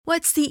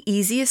What's the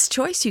easiest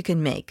choice you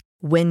can make?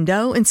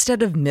 Window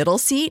instead of middle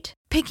seat?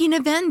 Picking a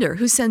vendor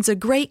who sends a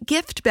great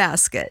gift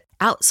basket?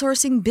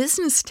 Outsourcing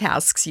business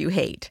tasks you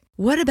hate?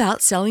 What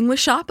about selling with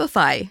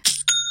Shopify?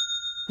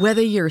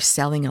 Whether you're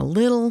selling a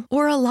little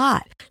or a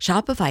lot,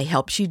 Shopify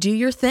helps you do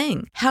your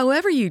thing,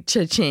 however you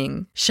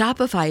cha-ching.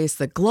 Shopify is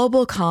the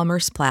global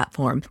commerce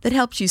platform that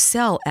helps you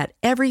sell at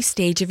every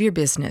stage of your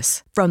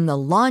business. From the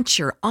launch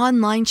your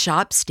online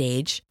shop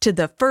stage to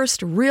the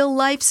first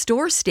real-life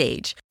store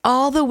stage,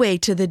 all the way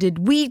to the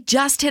did we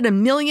just hit a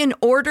million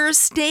orders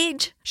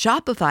stage.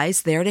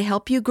 Shopify's there to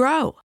help you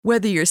grow.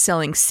 Whether you're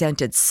selling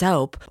scented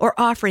soap or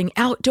offering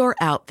outdoor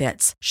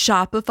outfits,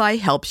 Shopify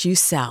helps you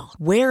sell.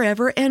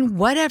 Wherever and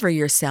whatever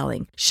you're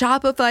selling,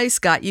 Shopify's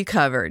got you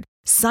covered.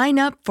 Sign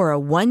up for a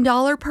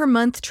 $1 per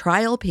month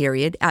trial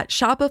period at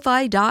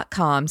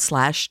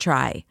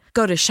shopify.com/try.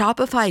 Go to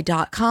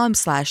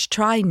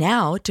shopify.com/try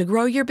now to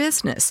grow your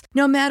business,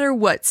 no matter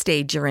what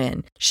stage you're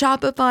in.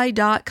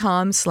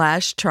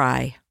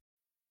 Shopify.com/try.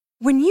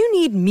 When you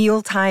need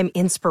mealtime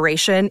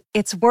inspiration,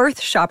 it's worth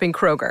shopping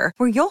Kroger,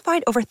 where you'll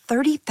find over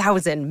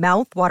 30,000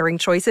 mouth-watering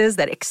choices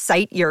that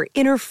excite your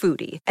inner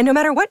foodie. And no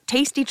matter what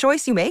tasty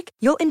choice you make,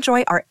 you'll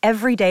enjoy our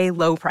everyday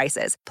low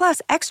prices,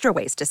 plus extra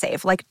ways to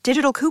save, like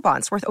digital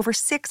coupons worth over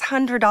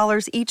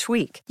 $600 each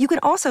week. You can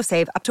also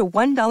save up to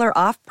 $1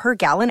 off per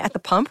gallon at the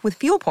pump with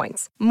fuel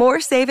points.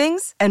 More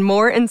savings and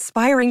more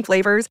inspiring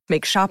flavors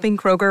make shopping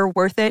Kroger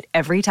worth it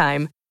every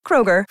time.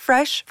 Kroger,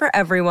 fresh for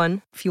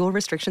everyone. Fuel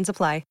restrictions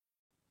apply.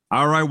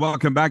 All right,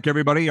 welcome back,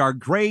 everybody. Our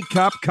Grey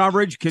Cup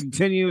coverage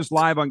continues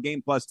live on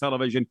Game Plus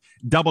Television,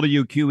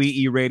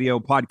 WQEE Radio,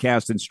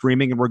 podcast, and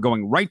streaming. And we're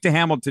going right to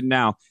Hamilton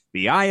now.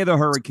 The eye of the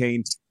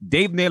hurricane.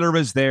 Dave Naylor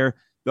is there.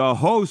 The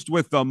host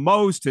with the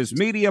most. His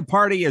media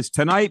party is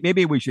tonight.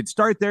 Maybe we should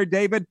start there,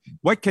 David.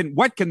 What can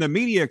the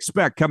media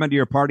expect coming to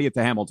your party at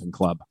the Hamilton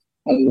Club?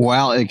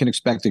 Well, it can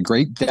expect a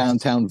great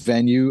downtown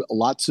venue,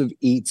 lots of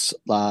eats,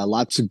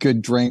 lots of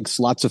good drinks,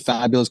 lots of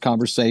fabulous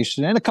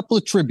conversation, and a couple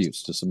of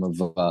tributes to some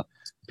of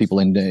people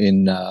in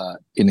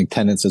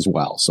attendance as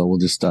well. So we'll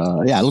just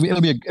it'll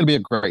be a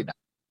great night.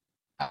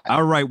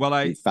 All right.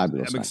 Well,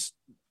 fabulous.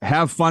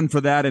 Have fun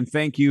for that, and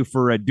thank you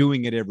for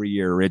doing it every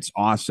year. It's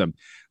awesome.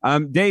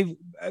 Dave,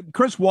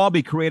 Chris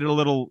Walby created a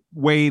little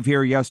wave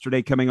here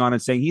yesterday, coming on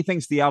and saying he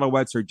thinks the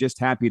Alouettes are just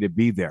happy to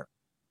be there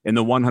in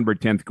the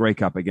 110th Grey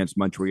Cup against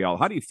Montreal.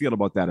 How do you feel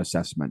about that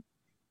assessment?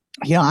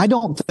 Yeah, I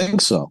don't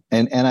think so,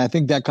 and I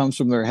think that comes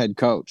from their head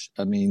coach.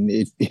 I mean,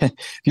 if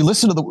you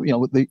listen to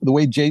the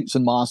way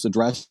Jason Moss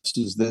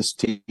addresses this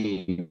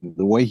team,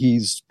 the way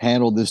he's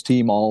handled this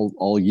team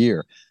all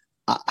year,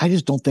 I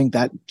just don't think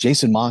that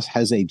Jason Moss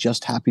has a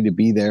just happy to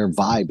be there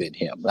vibe in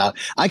him.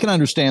 I can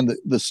understand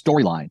the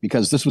storyline,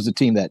 because this was a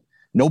team that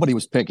nobody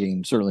was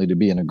picking, certainly, to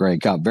be in a Grey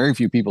Cup. Very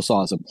few people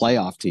saw as a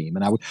playoff team.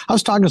 And I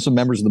was talking to some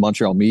members of the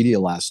Montreal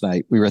media last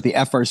night. We were at the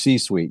FRC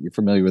suite. You're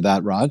familiar with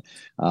that, Rod?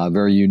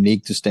 Very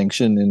unique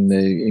distinction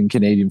in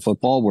Canadian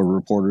football, where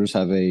reporters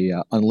have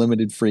a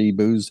unlimited free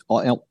booze,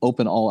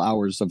 open all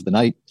hours of the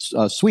night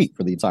suite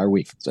for the entire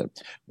week. It's a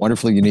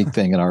wonderfully unique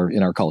thing in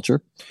our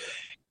culture.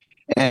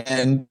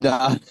 And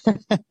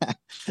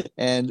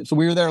and so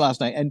we were there last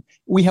night, and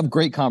we have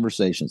great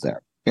conversations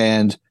there.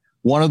 And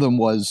one of them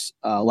was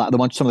some of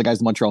the guys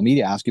in the Montreal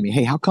media asking me,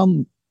 "Hey,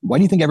 why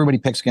do you think everybody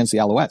picks against the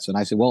Alouettes?" And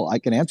I said, "Well, I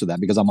can answer that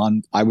because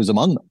I was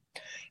among them."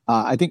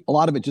 I think a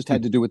lot of it just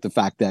had to do with the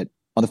fact that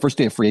on the first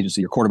day of free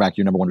agency, your quarterback,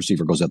 your number one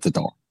receiver, goes out the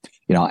door.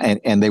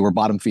 And they were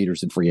bottom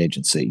feeders in free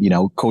agency. I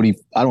don't want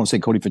to say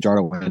Cody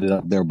Fajardo ended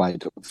up there by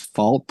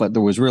default, but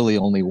there was really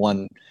only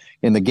one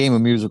in the game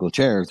of musical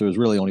chairs. There was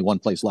really only one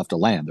place left to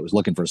land that was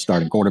looking for a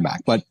starting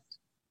quarterback. But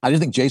I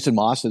just think Jason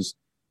Moss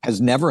has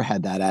never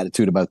had that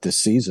attitude about this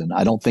season.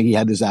 I don't think he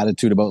had this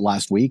attitude about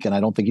last week, and I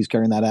don't think he's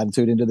carrying that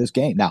attitude into this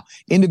game. Now,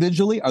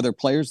 individually, are there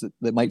players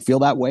that might feel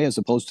that way, as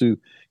opposed to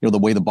the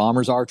way the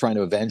Bombers are trying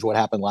to avenge what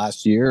happened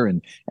last year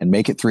and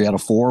make it 3 out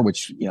of 4,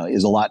 which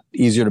is a lot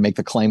easier to make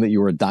the claim that you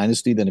were a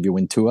dynasty than if you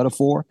win 2 out of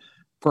 4,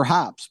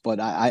 perhaps.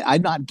 But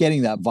I'm not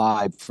getting that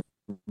vibe from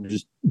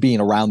just being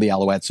around the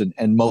Alouettes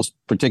and most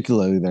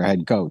particularly their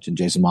head coach and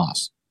Jason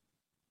Moss.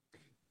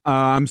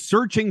 I'm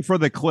searching for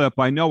the clip.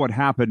 I know what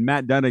happened.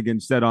 Matt Dunnigan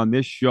said on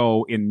this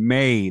show in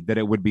May that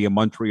it would be a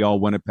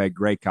Montreal-Winnipeg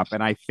Grey Cup,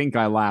 and I think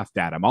I laughed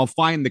at him. I'll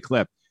find the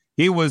clip.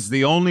 He was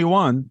the only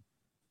one.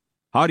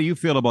 How do you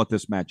feel about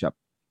this matchup?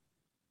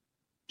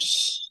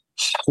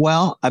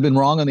 Well, I've been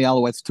wrong on the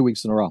Alouettes 2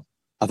 weeks in a row.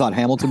 I thought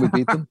Hamilton would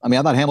beat them.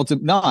 I thought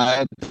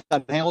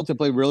Hamilton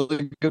played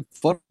really good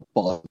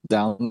football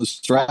down the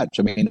stretch.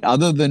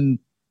 Other than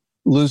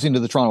losing to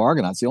the Toronto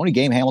Argonauts, the only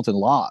game Hamilton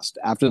lost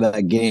after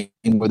that game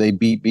where they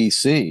beat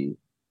BC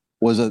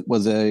was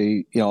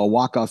a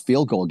walk-off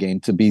field goal game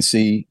to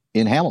BC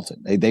in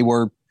Hamilton.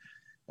 They're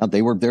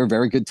a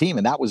very good team,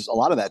 and that was a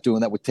lot of that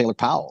doing that with Taylor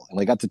Powell. And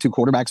they got the 2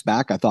 quarterbacks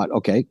back. I thought,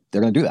 okay,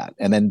 they're going to do that.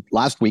 And then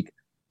last week,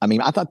 I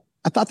thought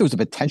there was a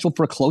potential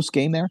for a close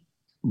game there,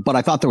 but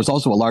I thought there was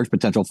also a large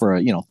potential for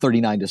a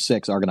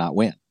 39-6 Argonaut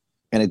win,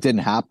 and it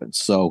didn't happen.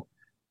 So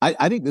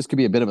I think this could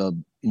be a bit of a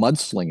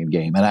mudslinging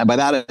game, and by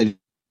that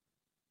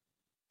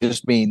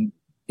just mean,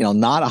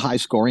 not a high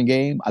scoring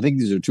game. I think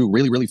these are two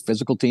really, really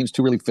physical teams,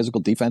 two really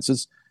physical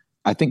defenses.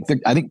 I think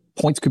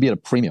points could be at a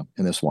premium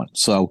in this one.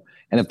 So,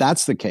 and if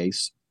that's the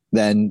case,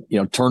 then,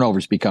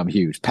 turnovers become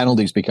huge,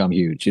 penalties become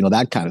huge,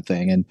 that kind of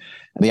thing. And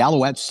the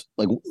Alouettes,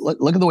 like,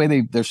 look at the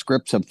way their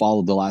scripts have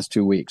followed the last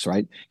 2 weeks,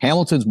 right?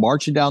 Hamilton's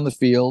marching down the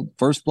field,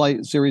 first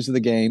play series of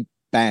the game,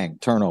 bang,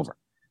 turnover.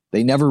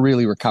 They never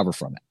really recover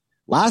from it.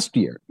 Last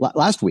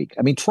week,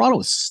 Toronto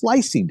was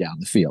slicing down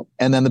the field,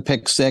 and then the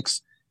pick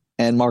six,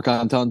 and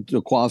Marc-Antoine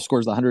Duquois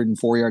scores the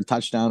 104-yard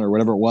touchdown or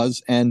whatever it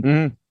was.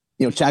 And,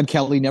 Chad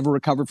Kelly never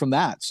recovered from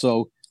that.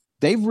 So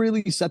they've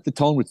really set the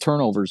tone with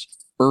turnovers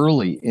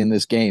early in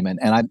this game.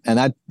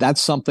 And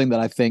that's something that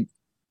I think,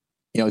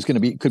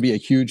 could be a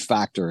huge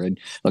factor. And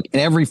look, in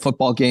every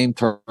football game,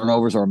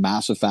 turnovers are a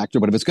massive factor,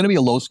 but if it's going to be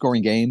a low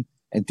scoring game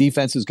and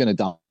defense is going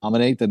to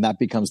dominate, then that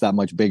becomes that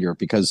much bigger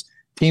because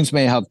teams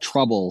may have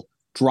trouble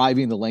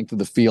driving the length of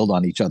the field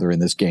on each other in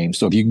this game.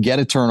 So if you can get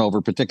a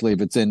turnover, particularly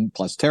if it's in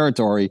plus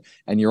territory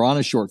and you're on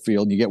a short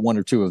field and you get one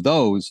or two of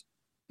those,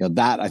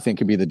 that I think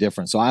could be the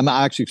difference. So I'm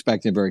actually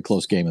expecting a very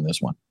close game in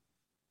this one.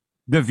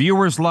 The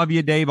viewers love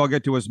you, Dave. I'll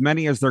get to as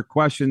many as their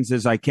questions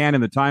as I can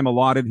in the time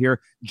allotted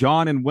here.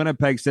 John in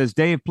Winnipeg says,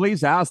 Dave,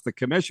 please ask the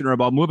commissioner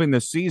about moving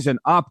the season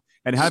up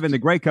and having the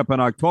Grey Cup in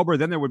October.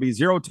 Then there would be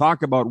zero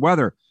talk about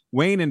weather.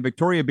 Wayne in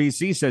Victoria,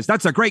 BC says,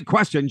 that's a great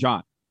question,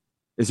 John.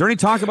 Is there any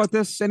talk about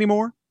this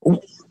anymore?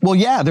 Well,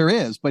 yeah, there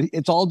is, but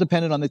it's all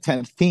dependent on the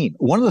 10th team.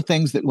 One of the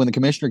things that when the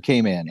commissioner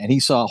came in and he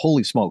saw,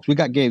 holy smokes, we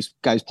got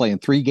guys playing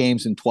 3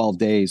 games in 12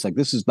 days. Like,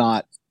 this is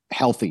not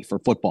healthy for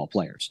football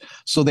players.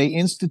 So they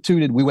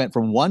instituted, we went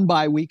from 1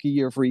 bye week a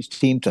year for each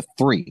team to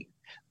 3.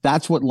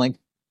 That's what lengthened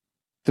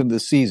the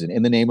season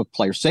in the name of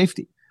player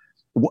safety.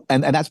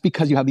 And that's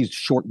because you have these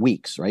short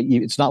weeks, right?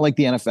 It's not like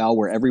the NFL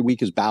where every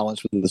week is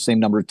balanced with the same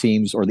number of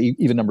teams or the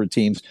even number of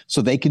teams.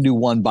 So they can do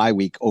 1 bye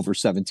week over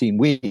 17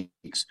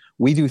 weeks.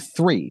 We do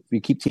 3. We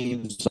keep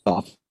teams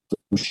off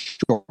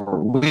short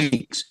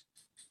weeks.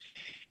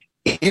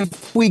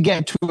 If we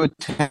get to a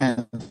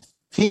 10th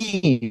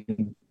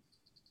team,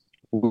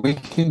 we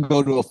can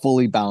go to a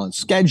fully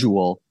balanced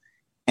schedule.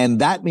 And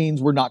that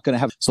means we're not going to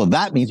have. So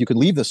that means you could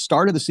leave the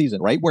start of the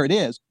season right where it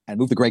is and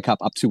move the Grey Cup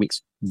up 2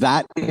 weeks.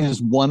 That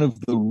is one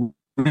of the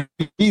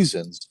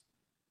reasons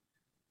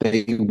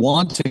they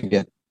want to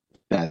get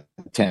that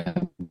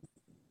 10th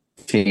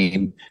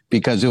team,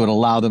 because it would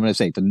allow them, as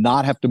I say, to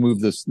not have to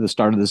move the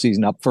start of the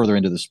season up further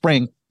into the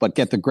spring, but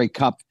get the Grey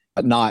Cup,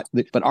 but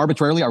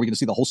arbitrarily, are we going to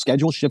see the whole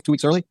schedule shift 2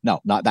 weeks early?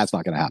 No, that's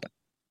not going to happen.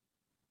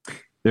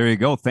 There you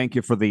go. Thank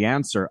you for the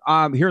answer.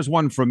 Here's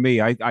one from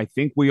me. I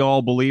think we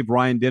all believe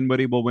Ryan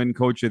Dinwiddie will win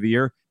Coach of the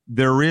Year.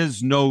 There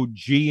is no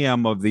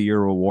GM of the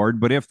Year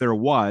award, but if there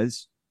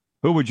was,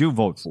 who would you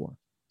vote for?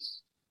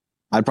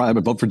 I'd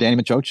probably vote for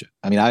Danny Machocha.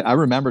 I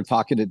remember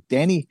talking to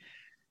Danny,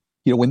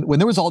 when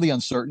there was all the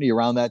uncertainty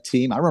around that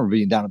team. I remember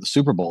being down at the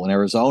Super Bowl in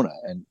Arizona,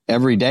 and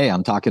every day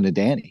I'm talking to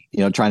Danny,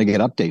 trying to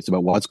get updates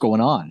about what's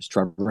going on. Is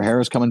Trevor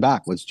Harris coming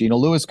back? What's Geno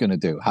Lewis going to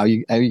do? How are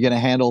you going to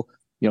handle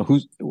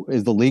who's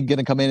is the league going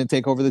to come in and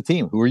take over the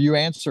team? Who are you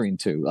answering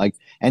to?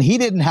 And he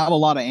didn't have a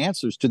lot of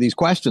answers to these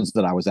questions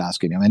that I was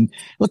asking him. And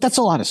look, that's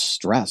a lot of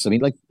stress.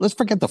 Let's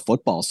forget the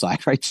football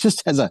side, right?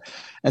 Just as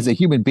a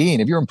human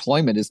being, if your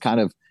employment is kind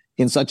of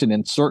in such an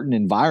uncertain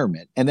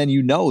environment, and then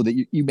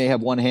that you may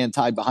have one hand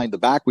tied behind the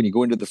back when you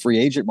go into the free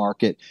agent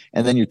market,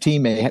 and then your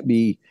team may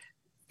be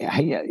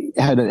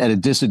at a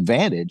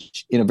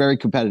disadvantage in a very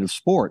competitive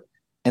sport.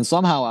 And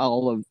somehow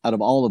out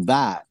of all of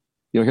that,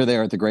 here they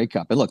are at the Grey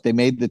Cup. And look, they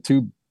made the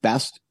 2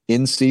 best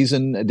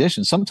in-season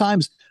additions.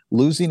 Sometimes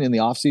losing in the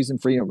off-season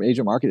free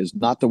agent market is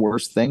not the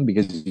worst thing,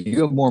 because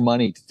you have more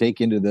money to take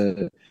into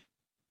the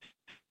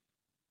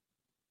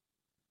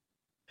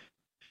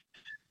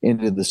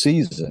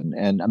season.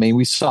 And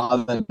we saw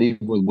that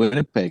even with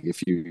Winnipeg a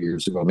few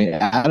years ago.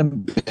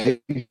 Adam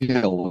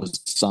Bighill was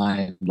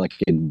signed like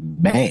in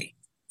May.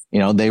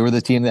 They were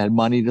the team that had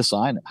money to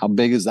sign him. How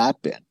big has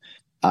that been?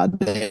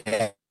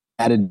 They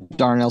added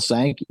Darnell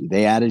Sankey.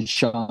 They added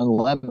Sean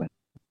Lemon.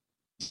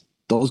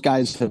 Those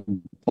guys have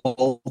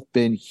both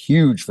been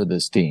huge for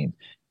this team,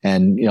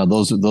 and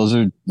those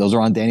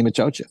are on Danny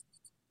Machocha.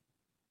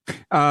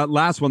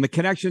 Last one. The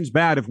connection's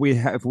bad. If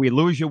we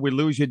lose you, we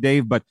lose you,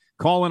 Dave. But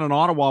Colin in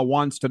Ottawa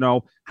wants to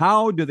know,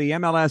 how do the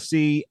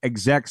MLSE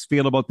execs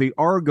feel about the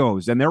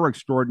Argos and their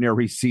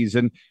extraordinary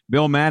season?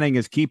 Bill Manning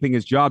is keeping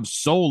his job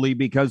solely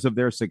because of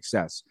their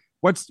success.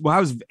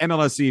 How's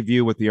MLSE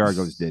view what the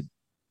Argos did?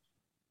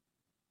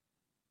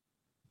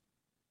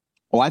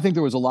 Oh, I think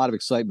there was a lot of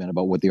excitement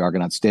about what the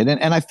Argonauts did.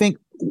 And I think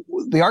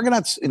the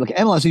Argonauts,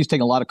 MLSE is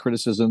taking a lot of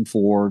criticism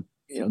for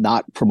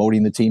not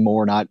promoting the team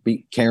more, not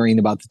caring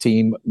about the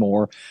team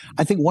more.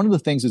 I think one of the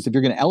things is, if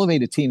you're going to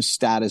elevate a team's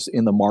status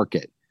in the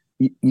market,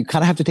 you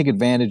kind of have to take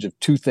advantage of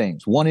 2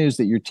 things. One is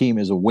that your team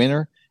is a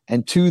winner,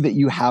 and 2, that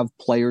you have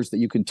players that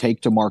you can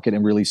take to market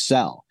and really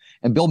sell.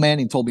 And Bill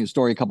Manning told me a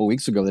story a couple of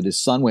weeks ago that his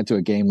son went to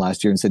a game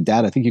last year and said,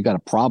 Dad, I think you've got a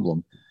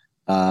problem.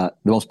 The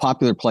most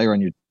popular player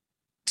on your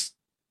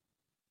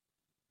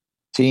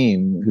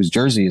team, whose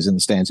jersey is in the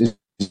stands, is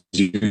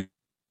GM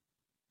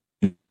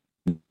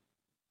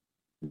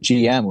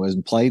who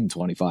hasn't played in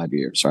 25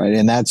 years, right?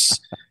 And that's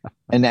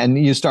and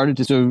you started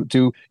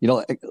to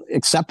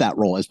accept that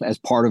role as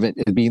part of it,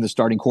 as being the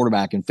starting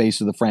quarterback and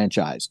face of the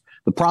franchise.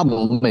 The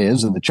problem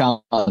is, and the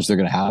challenge they're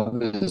going to have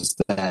is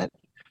that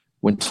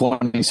when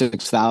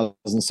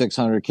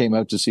 26,600 came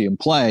out to see him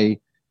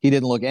play, he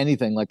didn't look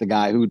anything like the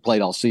guy who had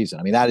played all season.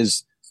 I mean, that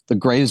is the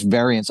greatest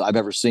variance I've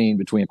ever seen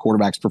between a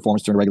quarterback's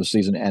performance during a regular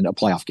season and a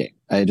playoff game.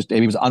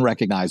 He was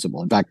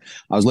unrecognizable. In fact,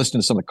 I was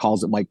listening to some of the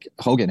calls that Mike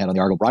Hogan had on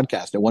the Argo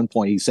broadcast. At one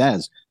point, he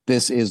says,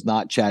 "This is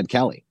not Chad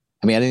Kelly."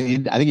 I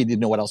mean, I think he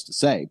didn't know what else to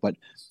say. But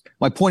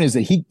my point is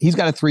that he's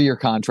got a 3-year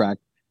contract.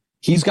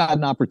 He's got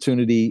an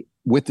opportunity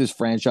with this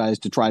franchise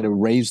to try to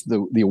raise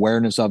the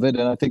awareness of it,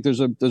 and I think there's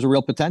a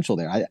real potential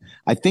there.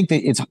 I think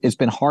that it's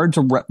been hard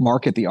to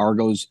market the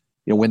Argos,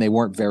 when they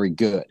weren't very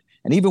good.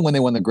 And even when they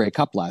won the Grey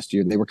Cup last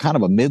year, they were kind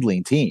of a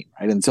middling team,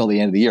 right? Until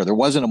the end of the year. There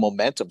wasn't a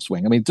momentum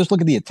swing. I mean, just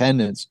look at the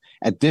attendance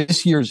at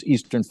this year's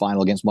Eastern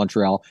final against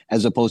Montreal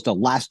as opposed to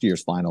last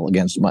year's final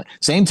against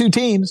same two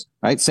teams,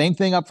 right? Same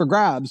thing up for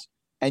grabs.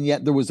 And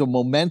yet there was a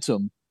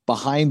momentum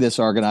behind this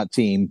Argonaut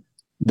team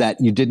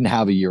that you didn't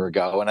have a year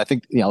ago. And I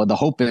think, the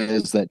hope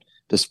is that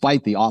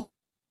despite the awful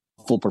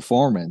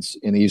performance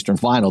in the Eastern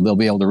final, they'll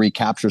be able to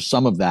recapture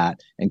some of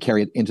that and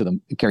carry it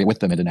with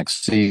them into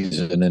next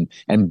season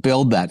and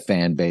build that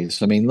fan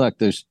base. I mean, look,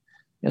 there's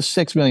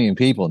 6 million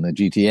people in the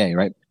GTA,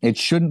 right? It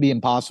shouldn't be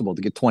impossible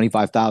to get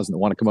 25,000 that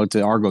want to come out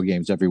to Argo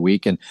games every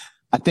week. And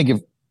I think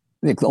if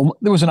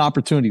there was an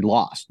opportunity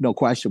lost, no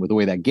question, with the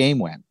way that game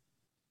went.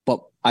 But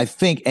I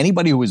think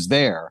anybody who was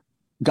there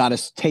got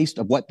a taste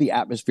of what the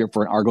atmosphere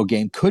for an Argo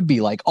game could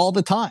be like all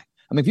the time.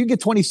 I mean, if you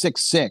get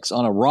 26-6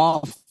 on a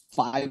raw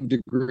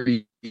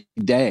 5-degree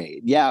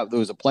day, there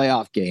was a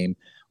playoff game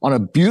on a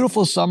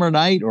beautiful summer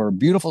night or a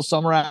beautiful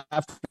summer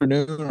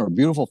afternoon or a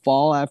beautiful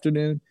fall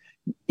afternoon,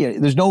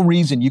 there's no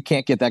reason you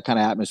can't get that kind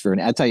of atmosphere.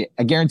 And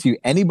I guarantee you,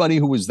 anybody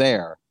who was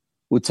there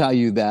would tell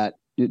you that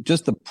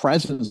just the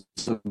presence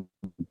of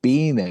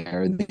being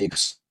there, the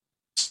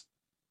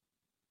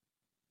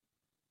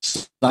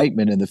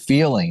excitement and the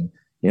feeling,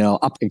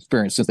 up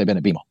experience since they've been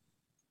at BMO.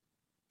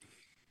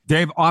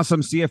 Dave,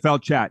 awesome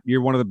CFL chat.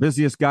 You're one of the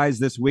busiest guys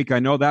this week. I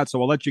know that.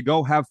 So I'll let you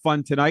go. Have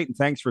fun tonight. And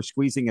thanks for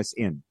squeezing us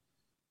in.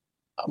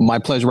 My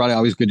pleasure, Roddy.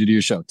 Always good to do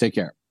your show. Take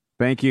care.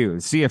 Thank you.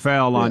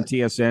 CFL on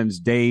TSN's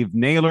Dave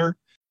Naylor.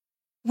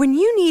 When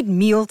you need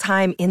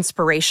mealtime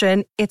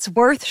inspiration, it's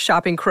worth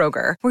shopping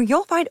Kroger, where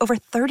you'll find over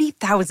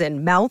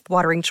 30,000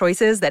 mouth-watering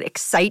choices that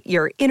excite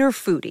your inner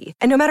foodie.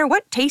 And no matter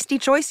what tasty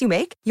choice you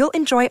make, you'll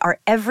enjoy our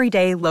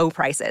everyday low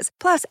prices,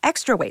 plus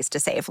extra ways to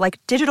save,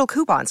 like digital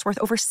coupons worth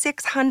over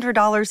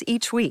 $600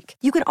 each week.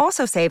 You can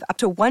also save up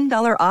to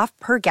 $1 off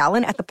per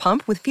gallon at the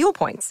pump with fuel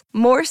points.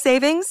 More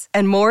savings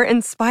and more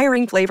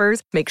inspiring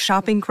flavors make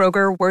shopping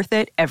Kroger worth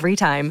it every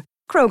time.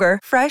 Kroger,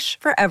 fresh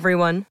for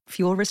everyone.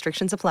 Fuel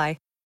restrictions apply.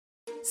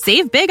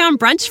 Save big on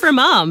brunch for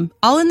mom,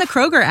 all in the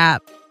Kroger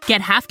app. Get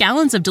half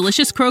gallons of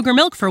delicious Kroger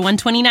milk for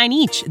 $1.29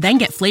 each. Then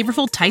get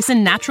flavorful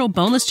Tyson natural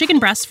boneless chicken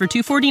breasts for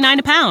 $2.49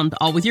 a pound,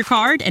 all with your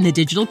card and a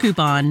digital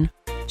coupon.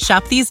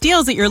 Shop these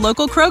deals at your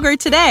local Kroger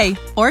today,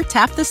 or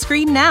tap the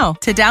screen now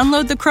to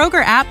download the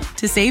Kroger app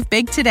to save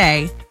big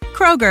today.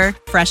 Kroger,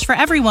 fresh for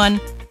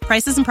everyone.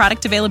 Prices and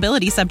product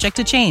availability subject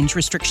to change.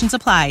 Restrictions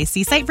apply.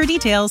 See site for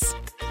details.